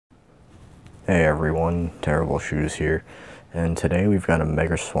Hey everyone, Terrible Shoes here, and today we've got a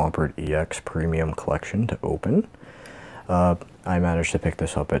Mega Swampert EX Premium Collection to open. I managed to pick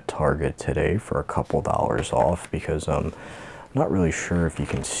this up at Target today for a couple dollars off because I'm not really sure if you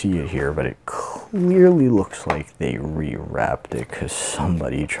can see it here, but it clearly looks like they rewrapped it because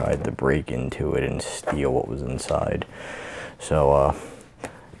somebody tried to break into it and steal what was inside. So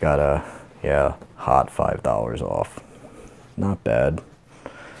got a, hot $5 off. Not bad.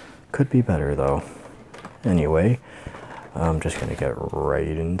 Could be better though. Anyway, I'm just gonna get right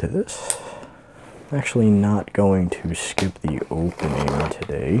into this. I'm actually not going to skip the opening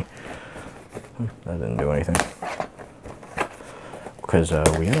today. That didn't do anything. Because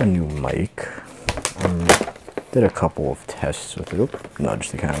we had a new mic. Did a couple of tests with it. Oop,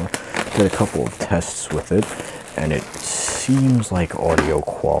 nudge the camera. Did a couple of tests with it, and it seems like audio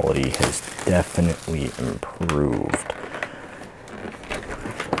quality has definitely improved.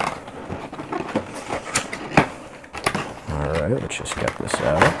 Alright, let's just get this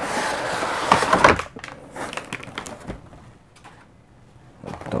out.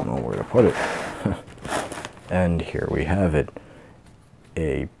 I don't know where to put it. And here we have it.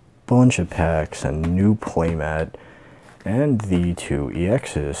 A bunch of packs, a new playmat, and the two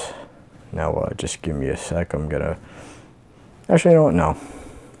EXs. Now, just give me a sec. I'm gonna... Actually, you know what? No.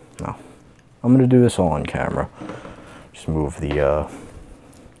 I'm gonna do this all on camera. Just move the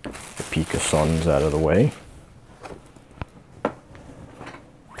Pika Suns out of the way.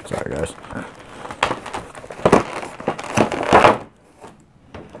 Sorry, guys.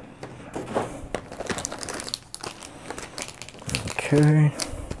 Okay.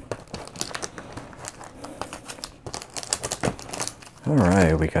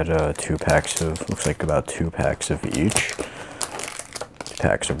 Alright, we got 2 packs of, looks like about 2 packs of each. 2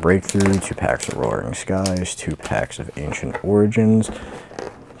 packs of Breakthrough, 2 packs of Roaring Skies, 2 packs of Ancient Origins,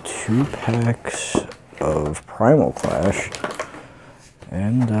 2 packs of Primal Clash,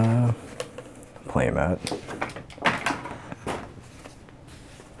 and playmat.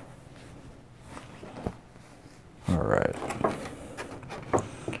 Alright.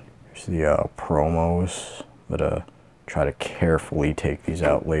 Here's the promos, but try to carefully take these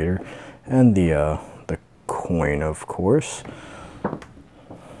out later. And the coin, of course.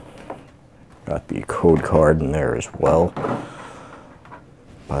 Got the code card in there as well.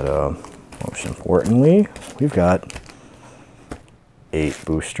 But most importantly, we've got 8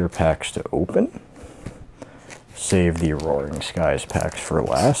 booster packs to open. Save the Roaring Skies packs for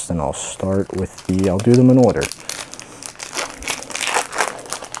last, and I'll start with I'll do them in order.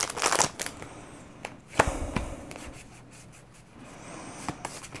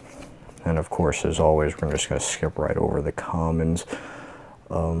 And of course, as always, we're just going to skip right over the commons.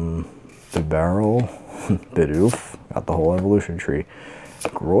 The Barrel, Bidoof, got the whole evolution tree.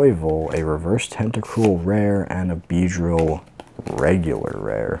 Groyval, a reverse Tentacruel rare, and a Beedrill regular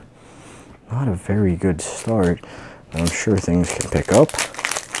rare. Not a very good start. I'm sure things can pick up.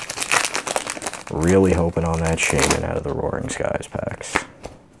 Really hoping on that Shaman out of the Roaring Skies packs.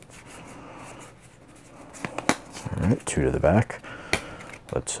 Alright, 2 to the back.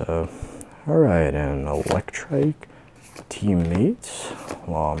 Let's, alright, and Electrike, Teammates,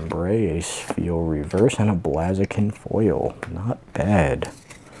 Lombre, a Spheal reverse, and a Blaziken foil. Not bad.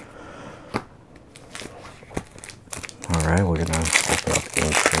 Alright, we're gonna open up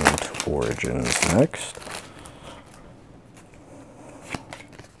Ancient Origins next.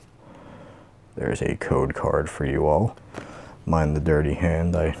 There's a code card for you all. Mind the dirty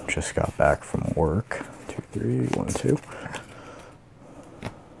hand, I just got back from work. 2, 3, 1, 2.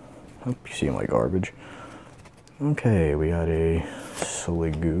 Oh, you seem like garbage. Okay, we got a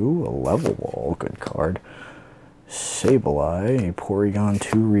Sliggoo, a Level Wall, good card. Sableye, a Porygon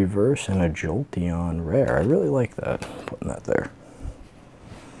 2 reverse, and a Jolteon rare. I really like that, putting that there.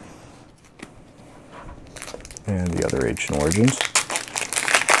 And the other Ancient Origins.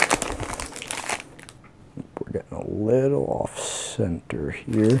 We're getting a little off center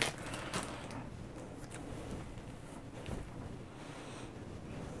here.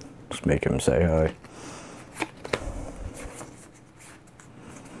 Let's make him say hi.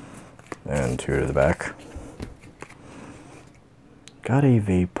 And 2 to the back. Got a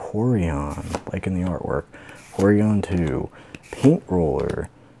Vaporeon, like in the artwork. Porygon 2, Paint Roller,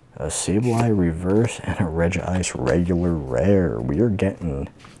 a Sableye reverse, and a Regice regular rare. We are getting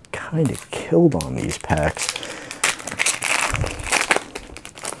kind of killed on these packs.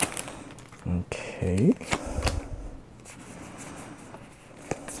 Okay.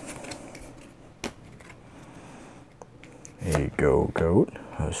 A Go-Goat,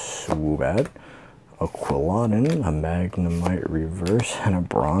 a Swoobat, a Quilladin, a Magnemite reverse, and a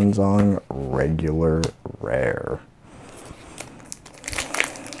Bronzong regular rare.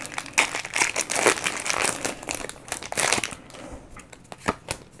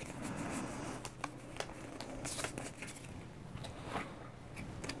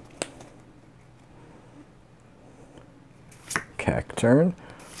 Cacturn,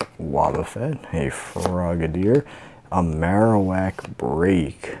 Wobbuffet, a Frogadier, a Marowak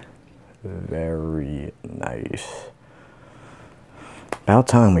Break. Very nice. About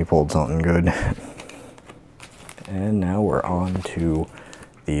time we pulled something good. And now we're on to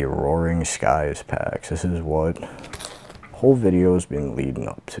the Roaring Skies packs. This is what the whole video has been leading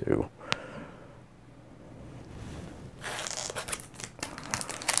up to.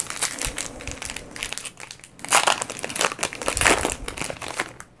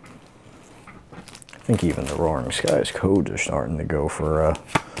 I think even the Roaring Skies codes are starting to go for a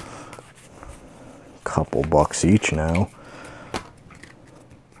couple bucks each now.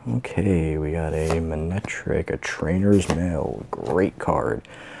 Okay, we got a Manectric, a Trainer's Mail, great card.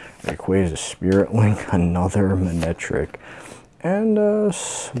 Rayquaza Spirit Link, another Manectric, and a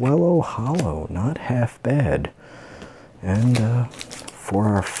Swellow Hollow, not half bad. And for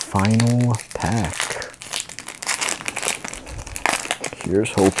our final pack,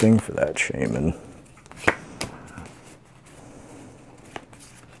 here's hoping for that Shaman.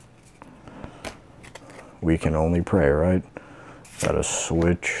 We can only pray, right? Got a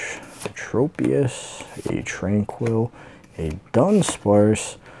Switch, a Tropius, a Tranquil, a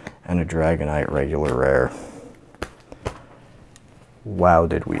Dunsparce, and a Dragonite regular rare. Wow,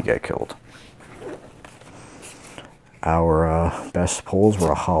 did we get killed. Our best pulls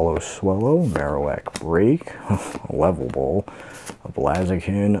were a Hollow Swellow, Marowak Break, a Level Ball, a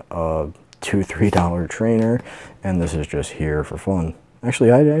Blaziken, a $2-3 Trainer, and this is just here for fun.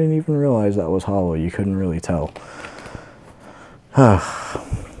 Actually, I didn't even realize that was hollow. You couldn't really tell.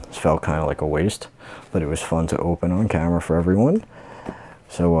 This felt kind of like a waste, but it was fun to open on camera for everyone.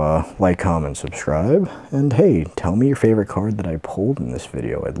 So like, comment, subscribe, and hey, tell me your favorite card that I pulled in this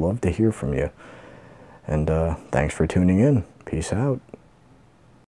video. I'd love to hear from you. And thanks for tuning in. Peace out.